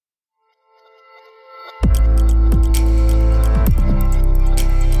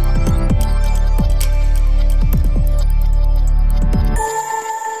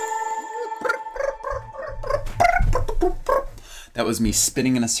was me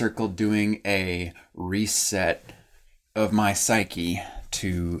spinning in a circle, doing a reset of my psyche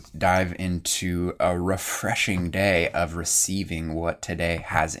to dive into a refreshing day of receiving what today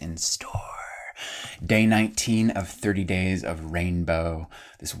has in store. Day 19 of 30 Days of Rainbow.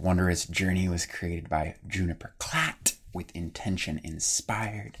 This wondrous journey was created by Juniper Klatt with intention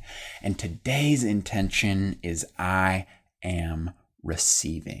inspired. And today's intention is I am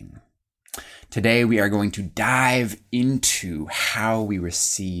receiving. Today we are going to dive into how we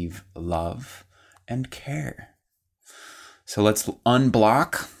receive love and care. So let's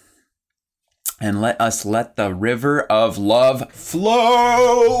unblock and let the river of love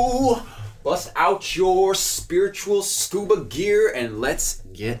flow. Bust out your spiritual scuba gear and let's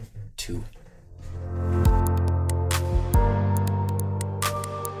get to it.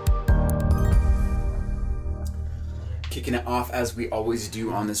 Kicking it off as we always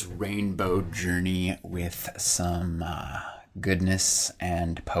do on this rainbow journey with some goodness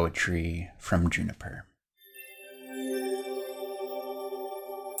and poetry from Juniper.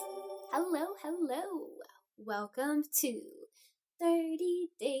 Hello. Welcome to 30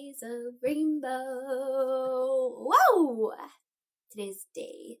 Days of Rainbow. Whoa! Today's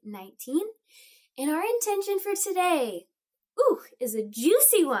day 19. And our intention for today, is a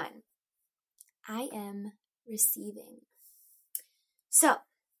juicy one. I am receiving. So,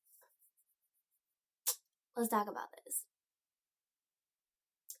 let's talk about this.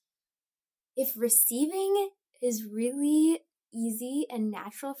 If receiving is really easy and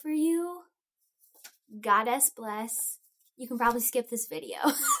natural for you, Goddess bless, you can probably skip this video.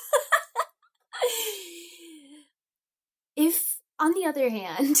 If, on the other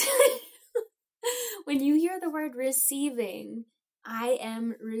hand, when you hear the word receiving, I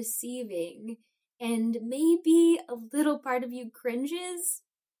am receiving, and maybe a little part of you cringes,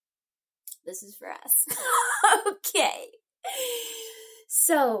 this is for us. Okay.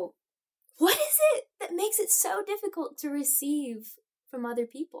 So, what is it that makes it so difficult to receive from other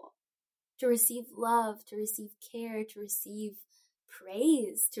people? To receive love, to receive care, to receive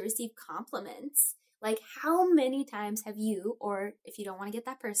praise, to receive compliments? Like, how many times have you, or if you don't want to get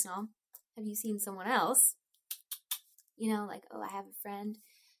that personal, have you seen someone else, like, I have a friend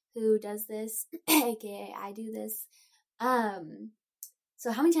who does this, aka I do this.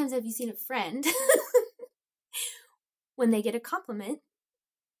 So how many times have you seen a friend when they get a compliment,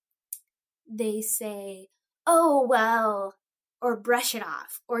 they say, oh, well, or brush it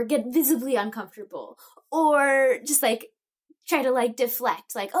off, or get visibly uncomfortable, or just try to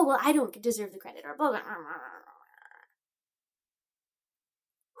deflect, oh, well, I don't deserve the credit, or blah, blah, blah, blah, blah.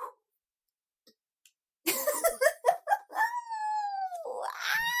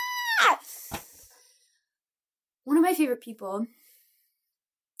 One of my favorite people,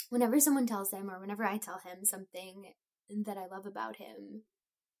 whenever someone tells him, or whenever I tell him something that I love about him,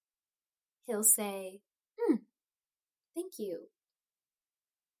 he'll say, thank you.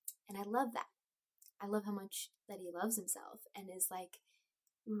 And I love that. I love how much that he loves himself and is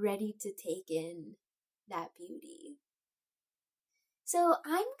ready to take in that beauty. So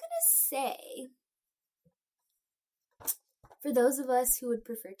I'm going to say, for those of us who would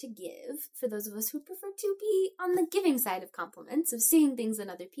prefer to give, for those of us who would prefer to be on the giving side of compliments, of seeing things in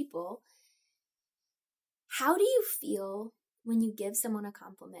other people, how do you feel when you give someone a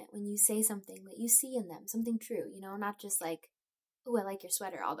compliment, when you say something that you see in them, something true, not just oh, I like your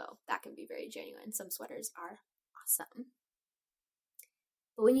sweater, although that can be very genuine. Some sweaters are awesome.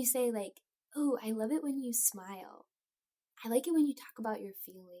 But when you say oh, I love it when you smile. I like it when you talk about your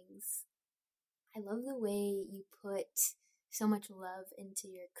feelings. I love the way you put so much love into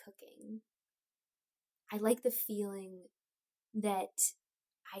your cooking. I like the feeling that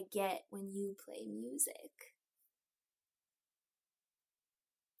I get when you play music.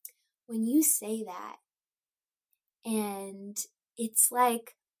 When you say that, and it's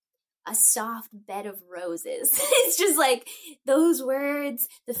like a soft bed of roses. It's just those words,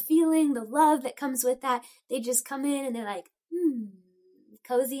 the feeling, the love that comes with that, they just come in and they're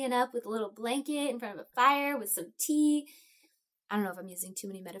cozying up with a little blanket in front of a fire with some tea. I don't know if I'm using too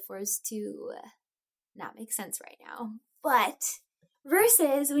many metaphors to not make sense right now. But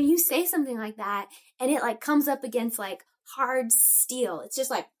versus when you say something like that and it comes up against hard steel. It's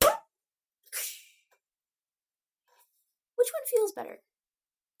just which one feels better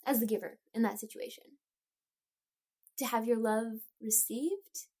as the giver in that situation? To have your love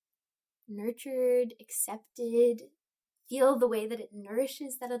received, nurtured, accepted, feel the way that it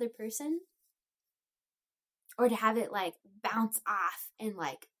nourishes that other person? Or to have it bounce off and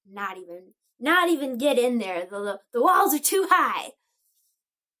not even get in there. The walls are too high.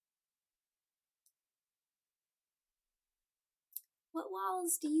 What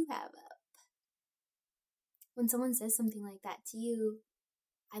walls do you have up? When someone says something like that to you,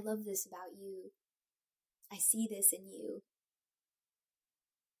 I love this about you. I see this in you.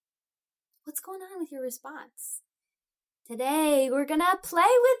 What's going on with your response? Today, we're gonna play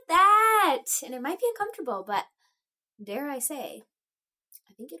with that. And it might be uncomfortable, but dare I say,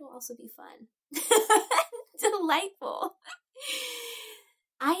 I think it'll also be fun. Delightful.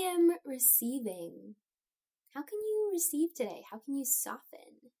 I am receiving. How can you receive today? How can you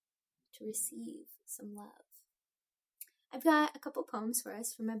soften to receive some love? I've got a couple poems for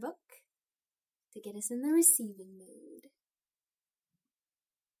us from my book to get us in the receiving mood.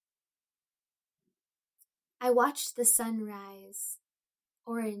 I watched the sun rise,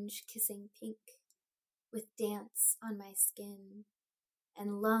 orange kissing pink, with dance on my skin,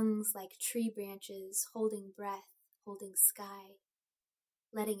 and lungs like tree branches holding breath, holding sky,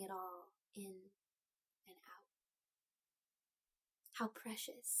 letting it all in and out. How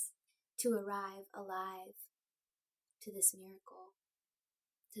precious to arrive alive to this miracle,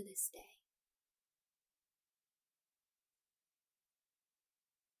 to this day.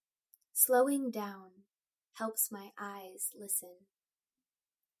 Slowing down helps my eyes listen,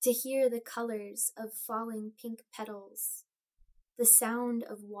 to hear the colors of falling pink petals, the sound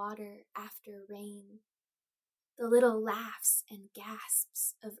of water after rain, the little laughs and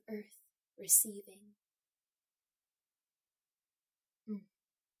gasps of earth receiving.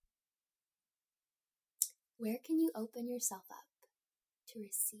 Where can you open yourself up to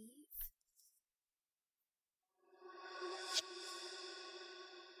receive?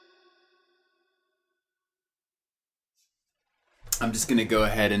 I'm just going to go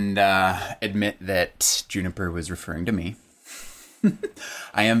ahead and admit that Juniper was referring to me.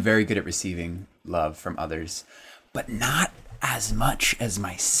 I am very good at receiving love from others, but not as much as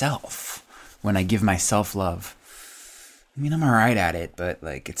myself when I give myself love. I mean, I'm all right at it, but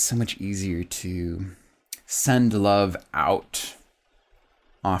it's so much easier to send love out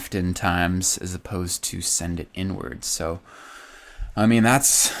oftentimes as opposed to send it inwards. So I mean,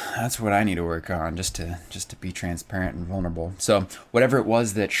 that's what I need to work on, just to be transparent and vulnerable. So whatever it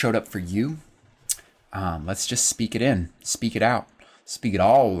was that showed up for you, let's just speak it in, speak it out, speak it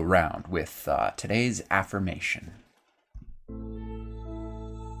all around with today's affirmation.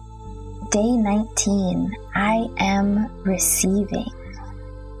 Day 19, I am receiving.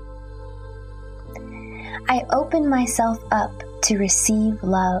 I open myself up to receive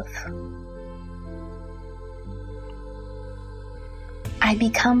love. I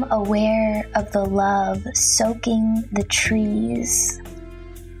become aware of the love soaking the trees,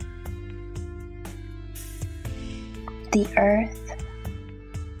 the earth,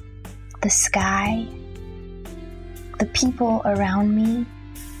 the sky, the people around me,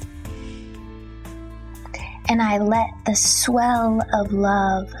 and I let the swell of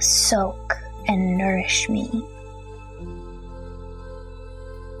love soak and nourish me.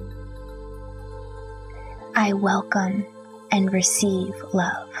 I welcome and receive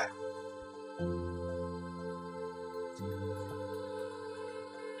love.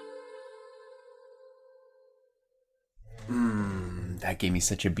 That gave me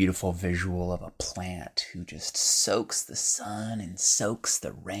such a beautiful visual of a plant who just soaks the sun and soaks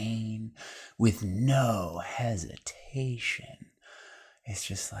the rain with no hesitation. It's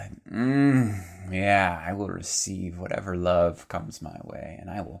just like, yeah, I will receive whatever love comes my way, and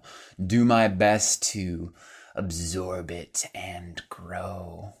I will do my best to absorb it and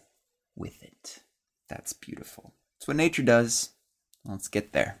grow with it. That's beautiful. That's what nature does. Let's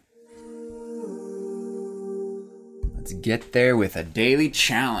get there. Let's get there with a daily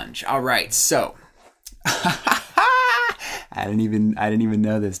challenge. All right, so I didn't even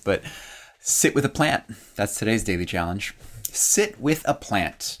know this, but sit with a plant. That's today's daily challenge. Sit with a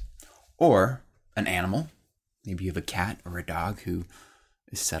plant or an animal. Maybe you have a cat or a dog who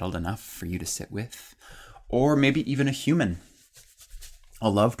is settled enough for you to sit with, or maybe even a human, a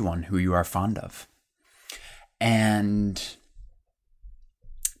loved one who you are fond of, and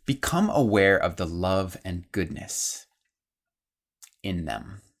become aware of the love and goodness in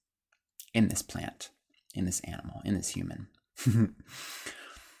them, in this plant, in this animal, in this human.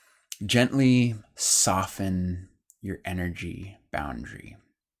 Gently soften your energy boundary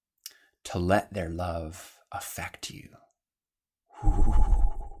to let their love affect you.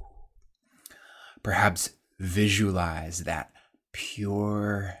 Perhaps visualize that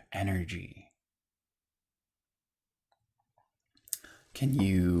pure energy. Can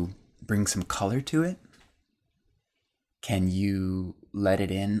you bring some color to it? Can you let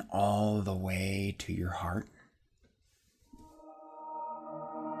it in all the way to your heart?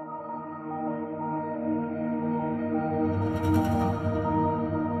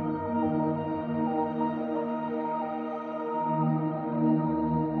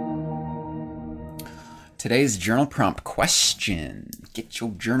 Today's journal prompt question. Get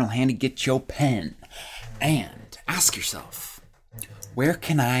your journal handy, get your pen, and ask yourself, where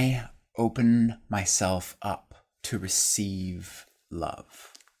can I open myself up to receive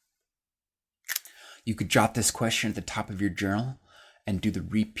love? You could jot this question at the top of your journal and do the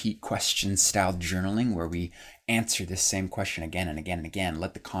repeat question style journaling where we answer this same question again and again and again.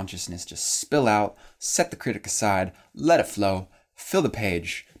 Let the consciousness just spill out, set the critic aside, let it flow, fill the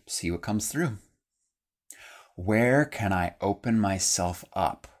page, see what comes through. Where can I open myself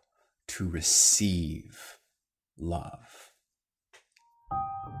up to receive love?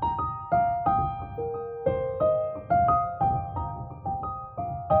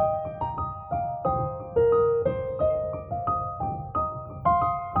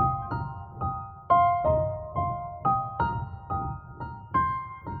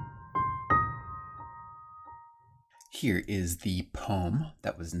 Here is the poem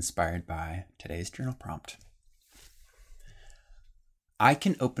that was inspired by today's journal prompt. I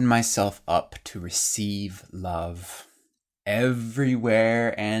can open myself up to receive love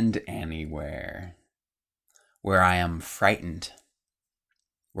everywhere and anywhere, where I am frightened,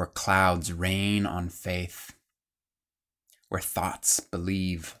 where clouds rain on faith, where thoughts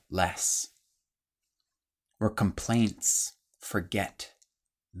believe less, where complaints forget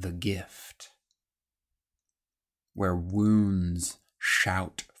the gift, where wounds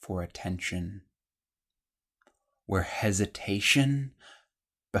shout for attention, where hesitation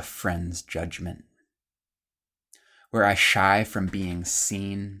befriends judgment, where I shy from being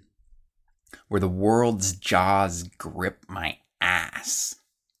seen, where the world's jaws grip my ass,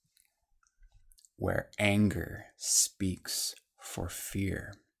 where anger speaks for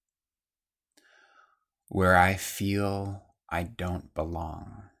fear, where I feel I don't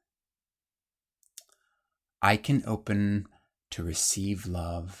belong. I can open to receive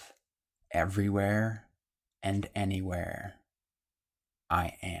love everywhere and anywhere.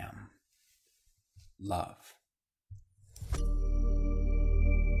 I am love.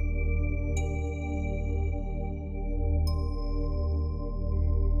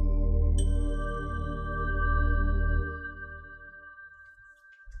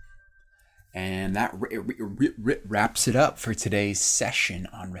 And that wraps it up for today's session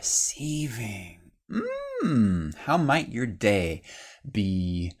on receiving. How might your day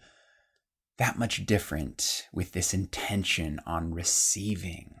be that much different with this intention on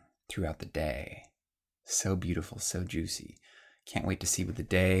receiving throughout the day? So beautiful, so juicy. Can't wait to see what the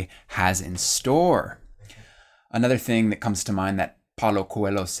day has in store. Another thing that comes to mind that Paulo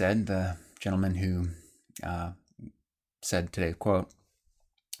Coelho said, the gentleman who said today's quote,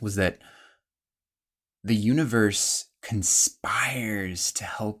 was that the universe conspires to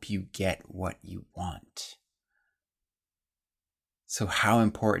help you get what you want. So how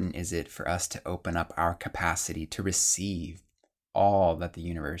important is it for us to open up our capacity to receive all that the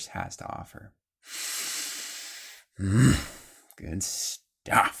universe has to offer? Good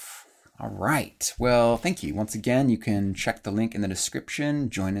stuff. All right. Well, thank you. Once again, you can check the link in the description.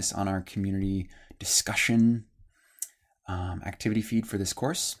 Join us on our community discussion activity feed for this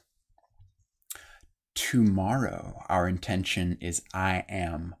course. Tomorrow, our intention is I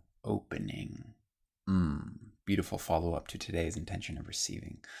am opening. Beautiful follow-up to today's intention of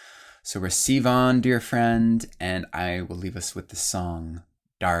receiving. So receive on, dear friend, and I will leave us with the song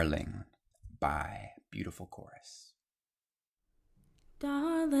Darling by Beautiful Chorus.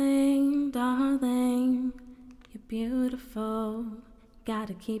 Darling, darling, you're beautiful.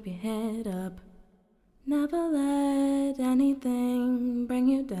 Gotta keep your head up. Never let anything bring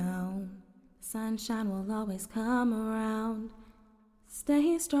you down. Sunshine will always come around.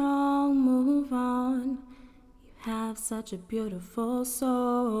 Stay strong, move on. You have such a beautiful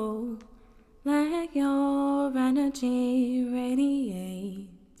soul. Let your energy radiate.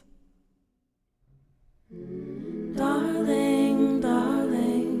 Darling,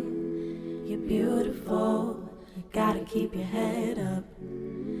 darling, you're beautiful. You gotta keep your head up.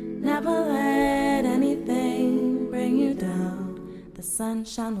 Never let anything bring you down. The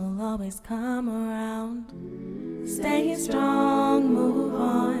sunshine will always come around. Stay strong, move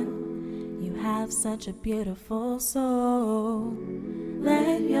on. You have such a beautiful soul.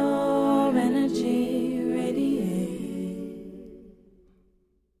 Let your energy radiate.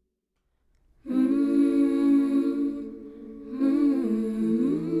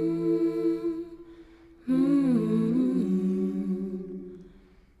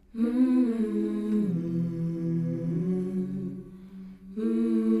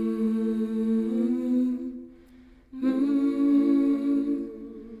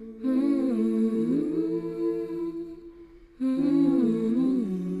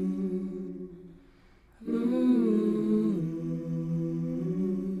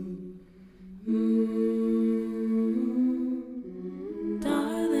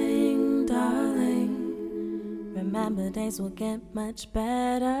 Remember, days will get much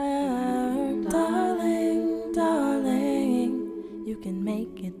better. Darling, darling, you can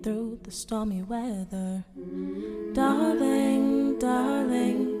make it through the stormy weather. Darling,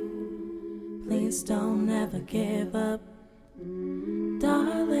 darling, please don't ever give up.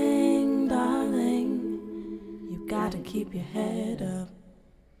 Darling, darling, you gotta keep your head up.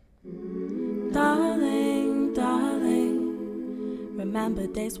 Darling, darling, remember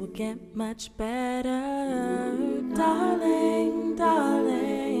days will get much better. Darling,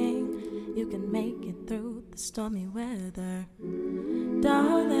 darling, you can make it through the stormy weather.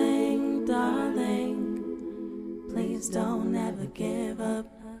 Darling, darling, please don't ever give up.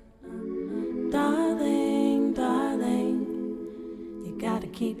 Darling, darling, you gotta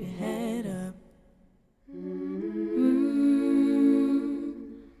keep your head up.